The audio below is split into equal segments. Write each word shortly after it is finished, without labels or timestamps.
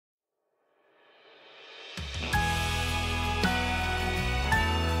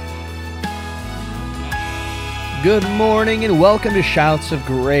Good morning and welcome to Shouts of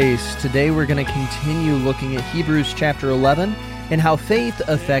Grace. Today we're going to continue looking at Hebrews chapter 11 and how faith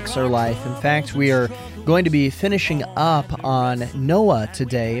affects our life. In fact, we are going to be finishing up on Noah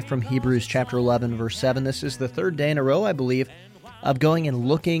today from Hebrews chapter 11, verse 7. This is the third day in a row, I believe, of going and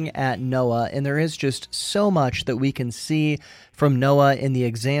looking at Noah, and there is just so much that we can see from Noah in the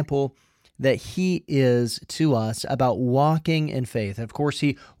example that he is to us about walking in faith. Of course,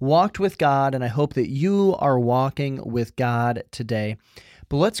 he walked with God, and I hope that you are walking with God today.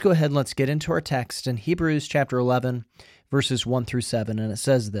 But let's go ahead and let's get into our text in Hebrews chapter 11, verses 1 through 7, and it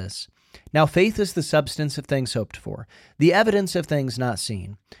says this: Now faith is the substance of things hoped for, the evidence of things not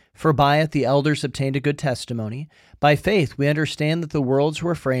seen. For by it the elders obtained a good testimony. By faith we understand that the worlds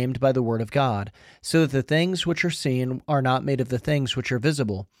were framed by the word of God, so that the things which are seen are not made of the things which are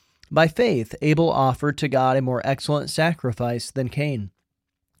visible. By faith Abel offered to God a more excellent sacrifice than Cain,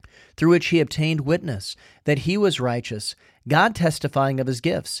 through which he obtained witness that he was righteous, God testifying of his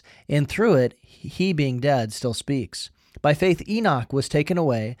gifts, and through it he, being dead, still speaks. By faith Enoch was taken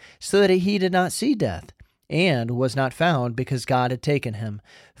away, so that he did not see death, and was not found, because God had taken him.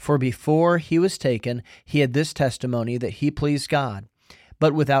 For before he was taken, he had this testimony, that he pleased God.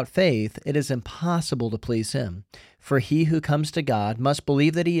 But without faith it is impossible to please him. For he who comes to God must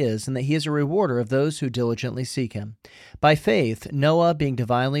believe that he is, and that he is a rewarder of those who diligently seek him. By faith Noah, being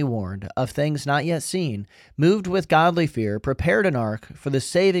divinely warned of things not yet seen, moved with godly fear, prepared an ark for the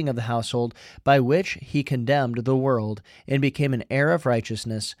saving of the household, by which he condemned the world, and became an heir of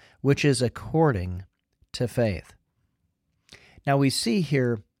righteousness, which is according to faith. Now we see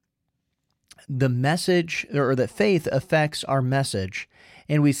here the message, or that faith affects our message,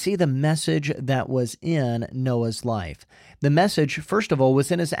 and we see the message that was in Noah's life. The message, first of all, was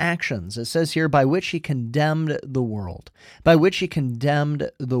in his actions. It says here, by which he condemned the world. By which he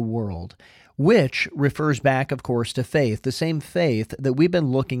condemned the world, which refers back, of course, to faith, the same faith that we've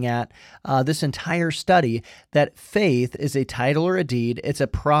been looking at this entire study, that faith is a title or a deed. It's a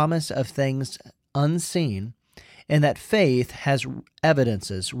promise of things unseen, and that faith has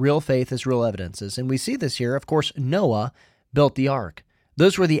evidences. Real faith has real evidences. And we see this here. Of course, Noah built the ark.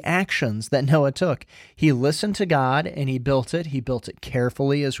 Those were the actions that Noah took. He listened to God and he built it. He built it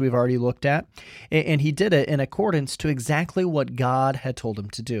carefully, as we've already looked at, and he did it in accordance to exactly what God had told him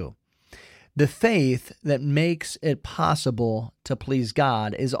to do. The faith that makes it possible to please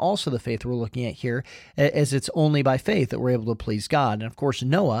God is also the faith we're looking at here, as it's only by faith that we're able to please God. And of course,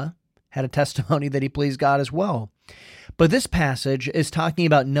 Noah had a testimony that he pleased God as well. But this passage is talking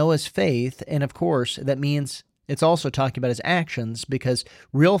about Noah's faith, and of course, that means it's also talking about his actions, because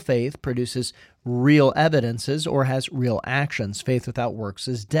real faith produces real evidences or has real actions. Faith without works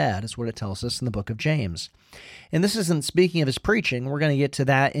is dead, is what it tells us in the book of James. And this isn't speaking of his preaching. We're going to get to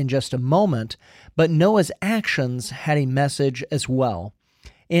that in just a moment. But Noah's actions had a message as well.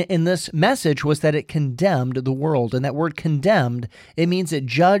 And this message was that it condemned the world. And that word condemned, it means it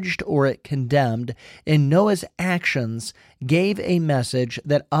judged or it condemned. And Noah's actions gave a message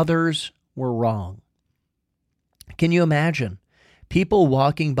that others were wrong. Can you imagine people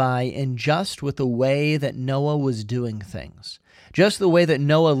walking by, and just with the way that Noah was doing things, just the way that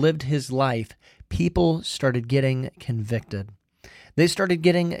Noah lived his life, people started getting convicted. They started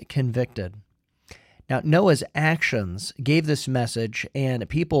getting convicted. Now, Noah's actions gave this message, and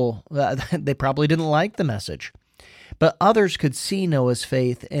people, they probably didn't like the message. But others could see Noah's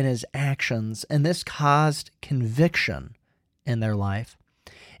faith in his actions, and this caused conviction in their life.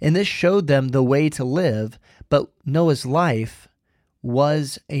 And this showed them the way to live, but Noah's life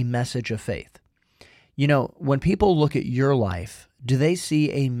was a message of faith. You know, when people look at your life, do they see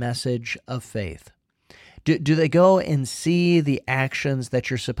a message of faith? Do they go and see the actions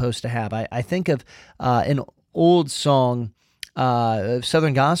that you're supposed to have? I think of an old song,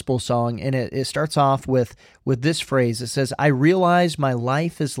 Southern gospel song, and it starts off with this phrase. It says, "I realize my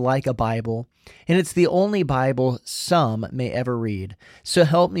life is like a Bible, and it's the only Bible some may ever read. So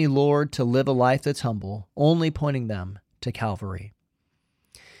help me, Lord, to live a life that's humble, only pointing them to Calvary."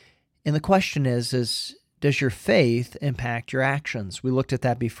 And the question is does your faith impact your actions? We looked at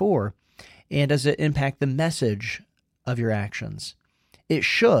that before. And does it impact the message of your actions? It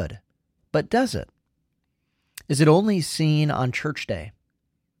should, but does it? Is it only seen on church day?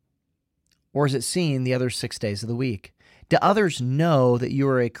 Or is it seen the other 6 days of the week? Do others know that you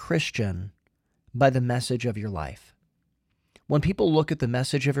are a Christian by the message of your life? When people look at the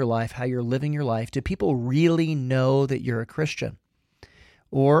message of your life, how you're living your life, do people really know that you're a Christian?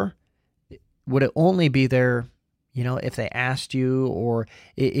 Or would it only be there, if they asked you, or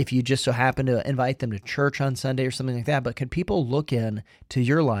if you just so happen to invite them to church on Sunday or something like that? But could people look in to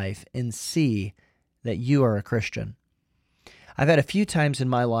your life and see that you are a Christian. I've had a few times in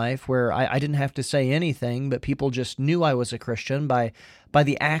my life where I didn't have to say anything, but people just knew I was a Christian by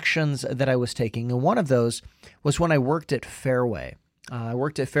the actions that I was taking. And one of those was when I worked at Fairway. I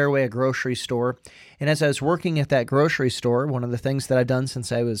worked at Fairway, a grocery store. And as I was working at that grocery store, one of the things that I've done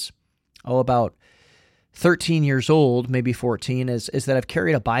since I was, about 13 years old, maybe 14, is that I've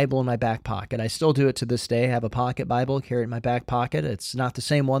carried a Bible in my back pocket. I still do it to this day. I have a pocket Bible carried in my back pocket. It's not the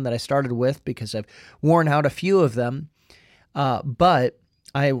same one that I started with because I've worn out a few of them. But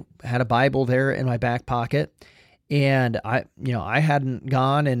I had a Bible there in my back pocket, and I hadn't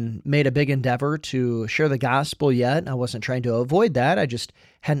gone and made a big endeavor to share the gospel yet. I wasn't trying to avoid that. I just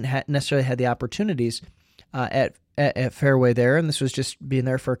hadn't necessarily had the opportunities at Fairway there, and this was just being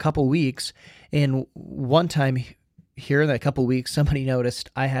there for a couple weeks. And one time here in that couple weeks, somebody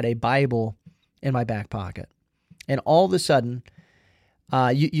noticed I had a Bible in my back pocket, and all of a sudden,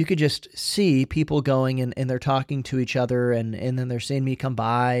 you could just see people going and they're talking to each other, and then they're seeing me come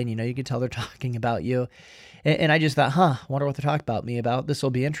by, and you can tell they're talking about you. And I just thought, I wonder what they're talking about me about. This will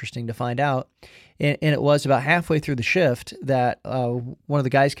be interesting to find out. And it was about halfway through the shift that one of the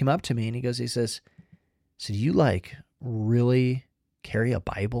guys came up to me and he says, "So do you really carry a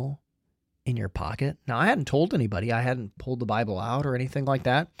Bible in your pocket?" Now, I hadn't told anybody. I hadn't pulled the Bible out or anything like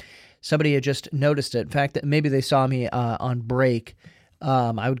that. Somebody had just noticed it. In fact, maybe they saw me on break.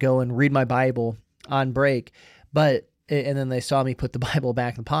 I would go and read my Bible on break, and then they saw me put the Bible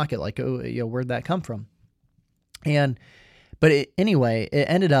back in the pocket, where'd that come from? Anyway, it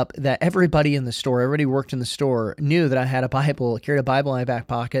ended up that everybody in the store, everybody who worked in the store, knew that I had carried a Bible in my back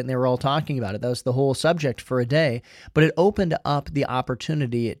pocket, and they were all talking about it. That was the whole subject for a day, but it opened up the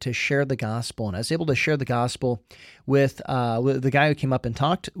opportunity to share the gospel, and I was able to share the gospel with the guy who came up and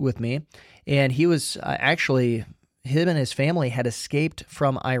talked with me, and he was him and his family had escaped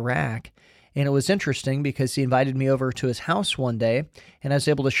from Iraq. And it was interesting because he invited me over to his house one day, and I was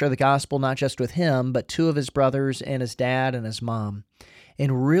able to share the gospel not just with him, but two of his brothers and his dad and his mom,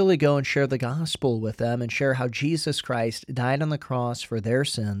 and really go and share the gospel with them and share how Jesus Christ died on the cross for their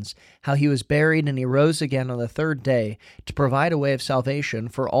sins, how he was buried and he rose again on the third day to provide a way of salvation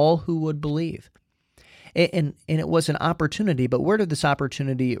for all who would believe. And it was an opportunity, but where did this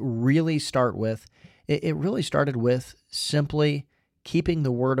opportunity really start with? It really started with simply keeping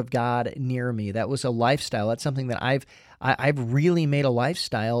the Word of God near me. That was a lifestyle. That's something that I've really made a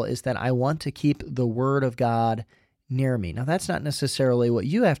lifestyle, is that I want to keep the Word of God near me. Now, that's not necessarily what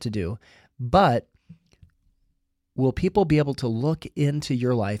you have to do, but will people be able to look into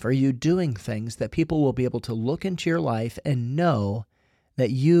your life? Are you doing things that people will be able to look into your life and know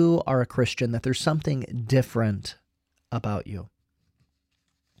that you are a Christian, that there's something different about you?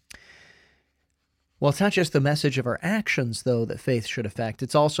 Well, it's not just the message of our actions, though, that faith should affect.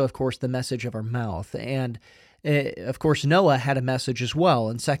 It's also, of course, the message of our mouth. And, of course, Noah had a message as well.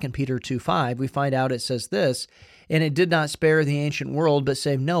 In 2 Peter 2:5, we find out it says this, "And it did not spare the ancient world, but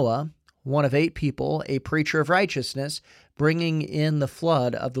saved Noah, one of 8 people, a preacher of righteousness, bringing in the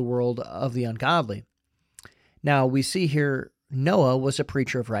flood of the world of the ungodly." Now, we see here Noah was a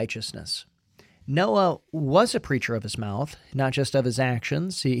preacher of righteousness. Noah was a preacher of his mouth, not just of his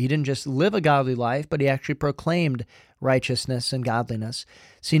actions. He didn't just live a godly life, but he actually proclaimed righteousness and godliness.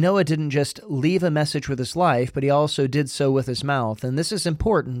 See, Noah didn't just leave a message with his life, but he also did so with his mouth. And this is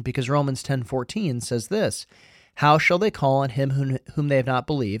important because Romans 10:14 says this, "How shall they call on him whom they have not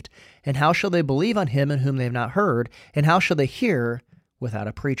believed? And how shall they believe on him in whom they have not heard? And how shall they hear without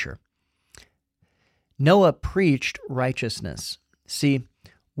a preacher?" Noah preached righteousness. See,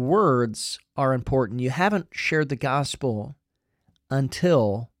 words are important. You haven't shared the gospel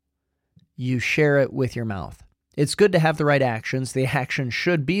until you share it with your mouth. It's good to have the right actions. The actions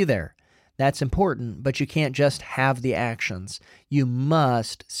should be there. That's important, but you can't just have the actions. You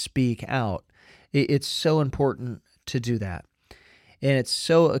must speak out. It's so important to do that. And it's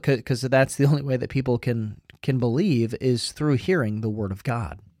so, because that's the only way that people can believe, is through hearing the word of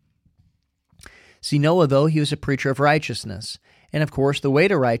God. See, Noah, though, he was a preacher of righteousness. And of course, the way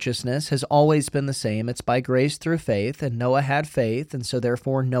to righteousness has always been the same. It's by grace through faith, and Noah had faith, and so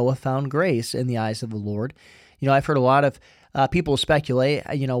therefore Noah found grace in the eyes of the Lord. I've heard a lot of people speculate,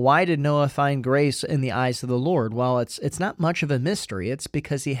 why did Noah find grace in the eyes of the Lord? Well, it's not much of a mystery. It's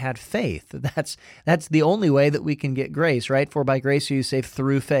because he had faith. That's the only way that we can get grace, right? For by grace are you saved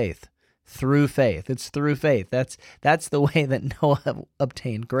through faith. Through faith. It's through faith. That's the way that Noah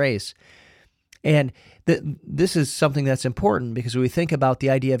obtained grace. And this is something that's important because when we think about the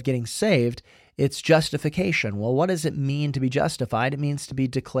idea of getting saved, it's justification. Well, what does it mean to be justified? It means to be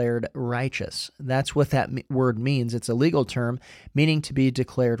declared righteous. That's what that word means. It's a legal term meaning to be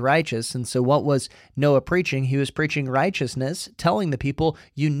declared righteous. And so what was Noah preaching? He was preaching righteousness, telling the people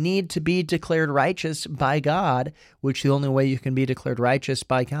you need to be declared righteous by God, which the only way you can be declared righteous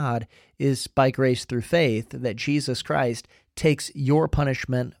by God is by grace through faith, that Jesus Christ takes your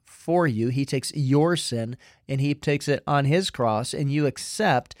punishment for you. He takes your sin and he takes it on his cross, and you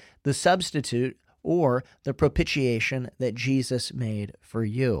accept the substitute or the propitiation that Jesus made for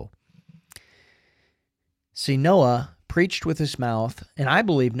you. See, Noah preached with his mouth, and I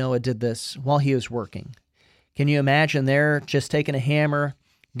believe Noah did this while he was working. Can you imagine there just taking a hammer,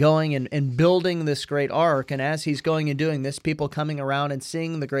 going and building this great ark, and as he's going and doing this, people coming around and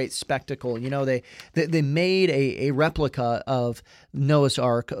seeing the great spectacle. You know, they made a replica of Noah's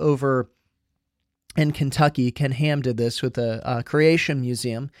Ark over in Kentucky. Ken Ham did this with the Creation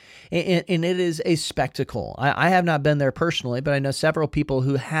Museum, and it is a spectacle. I have not been there personally, but I know several people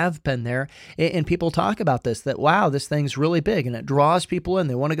who have been there, and people talk about this, that, wow, this thing's really big, and it draws people in.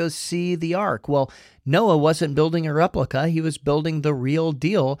 They want to go see the ark. Well, Noah wasn't building a replica. He was building the real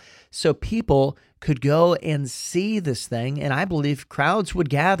deal, so people could go and see this thing, and I believe crowds would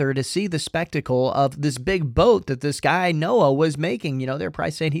gather to see the spectacle of this big boat that this guy Noah was making. You know, they're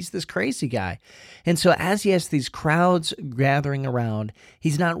probably saying he's this crazy guy. And so as he has these crowds gathering around,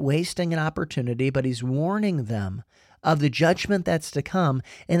 he's not wasting an opportunity, but he's warning them of the judgment that's to come,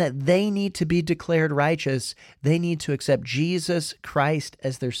 and that they need to be declared righteous. They need to accept Jesus Christ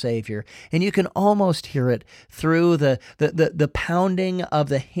as their Savior. And you can almost hear it through the pounding of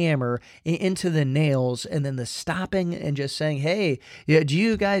the hammer into the nails, and then the stopping and just saying, hey, do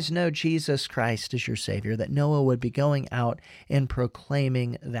you guys know Jesus Christ is your Savior? That Noah would be going out and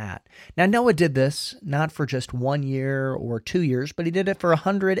proclaiming that. Now, Noah did this not for just 1 year or 2 years, but he did it for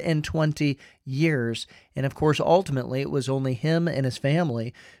 120 years. And of course, ultimately, it was only him and his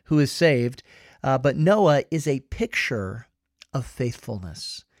family who is saved. But Noah is a picture of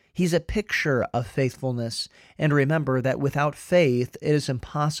faithfulness. He's a picture of faithfulness. And remember that without faith, it is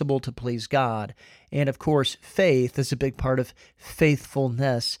impossible to please God. And of course, faith is a big part of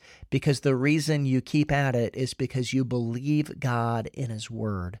faithfulness, because the reason you keep at it is because you believe God in His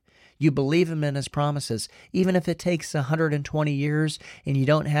Word. You believe Him in His promises. Even if it takes 120 years and you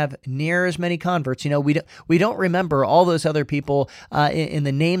don't have near as many converts, we don't remember all those other people in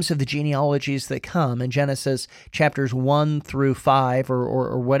the names of the genealogies that come in Genesis chapters 1 through 5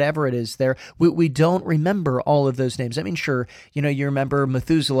 or whatever it is there. We don't remember all of those names. I mean, sure, you remember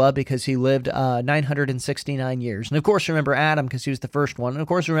Methuselah because he lived 969 years. And of course, remember Adam because he was the first one. And of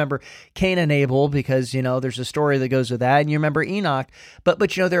course, remember Cain and Abel because, there's a story that goes with that. And you remember Enoch. But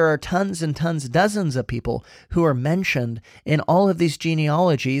there are tons and tons, dozens of people who are mentioned in all of these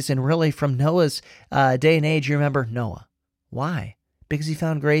genealogies. And really from Noah's day and age, you remember Noah. Why? Because he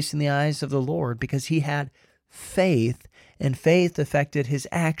found grace in the eyes of the Lord, because he had faith, and faith affected his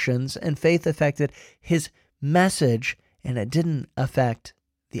actions, and faith affected his message, and it didn't affect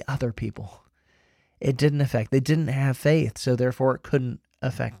the other people. They didn't have faith, so therefore it couldn't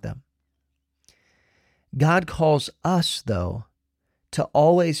affect them. God calls us, though, to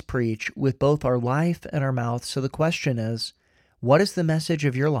always preach with both our life and our mouth. So the question is, what is the message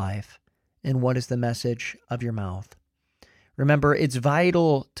of your life, and what is the message of your mouth? Remember, it's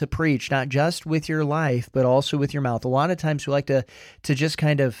vital to preach, not just with your life, but also with your mouth. A lot of times we like to just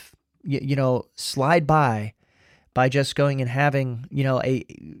kind of, slide by just going and having, a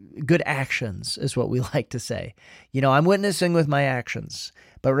good actions is what we like to say. I'm witnessing with my actions.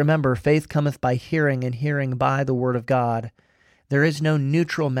 But remember, faith cometh by hearing, and hearing by the word of God. There is no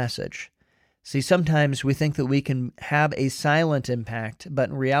neutral message. See, sometimes we think that we can have a silent impact, but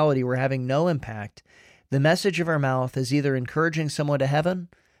in reality, we're having no impact. The message of our mouth is either encouraging someone to heaven,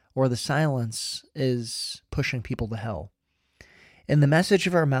 or the silence is pushing people to hell. And the message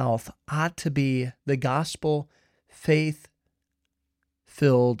of our mouth ought to be the gospel,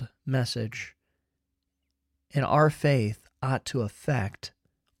 faith-filled message. And our faith ought to affect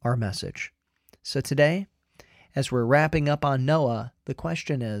our message. So today, as we're wrapping up on Noah, the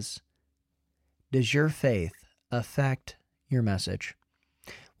question is, does your faith affect your message?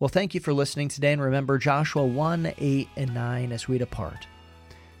 Well, thank you for listening today, and remember Joshua 1, 8, and 9 as we depart.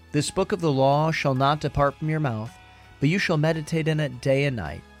 This book of the law shall not depart from your mouth, but you shall meditate in it day and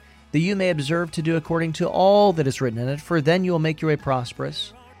night, that you may observe to do according to all that is written in it, for then you will make your way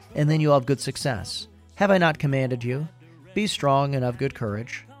prosperous, and then you will have good success. Have I not commanded you? Be strong and of good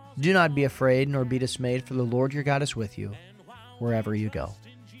courage. Do not be afraid nor be dismayed, for the Lord your God is with you wherever you go.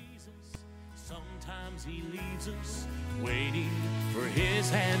 waiting for his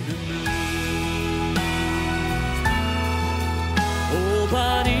hand to move. Oh,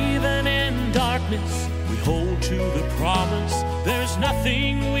 but even in darkness, we hold to the promise. There's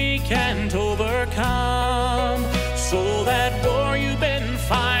nothing we can't overcome. So that war you've been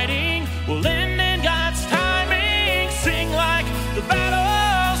fighting will end in God's timing. Sing like the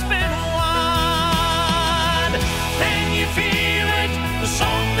battle's been won. Can you feel it? The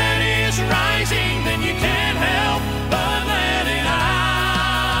song that is rising, then you can't help but let it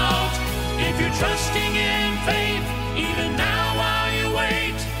out. If you're trusting in faith, even now while you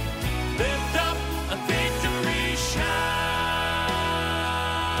wait, lift up a victory shout.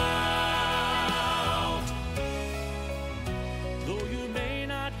 Though you may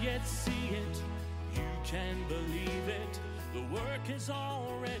not yet see it, you can believe it. The work has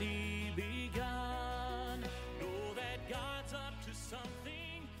already begun. Know that God's up to something.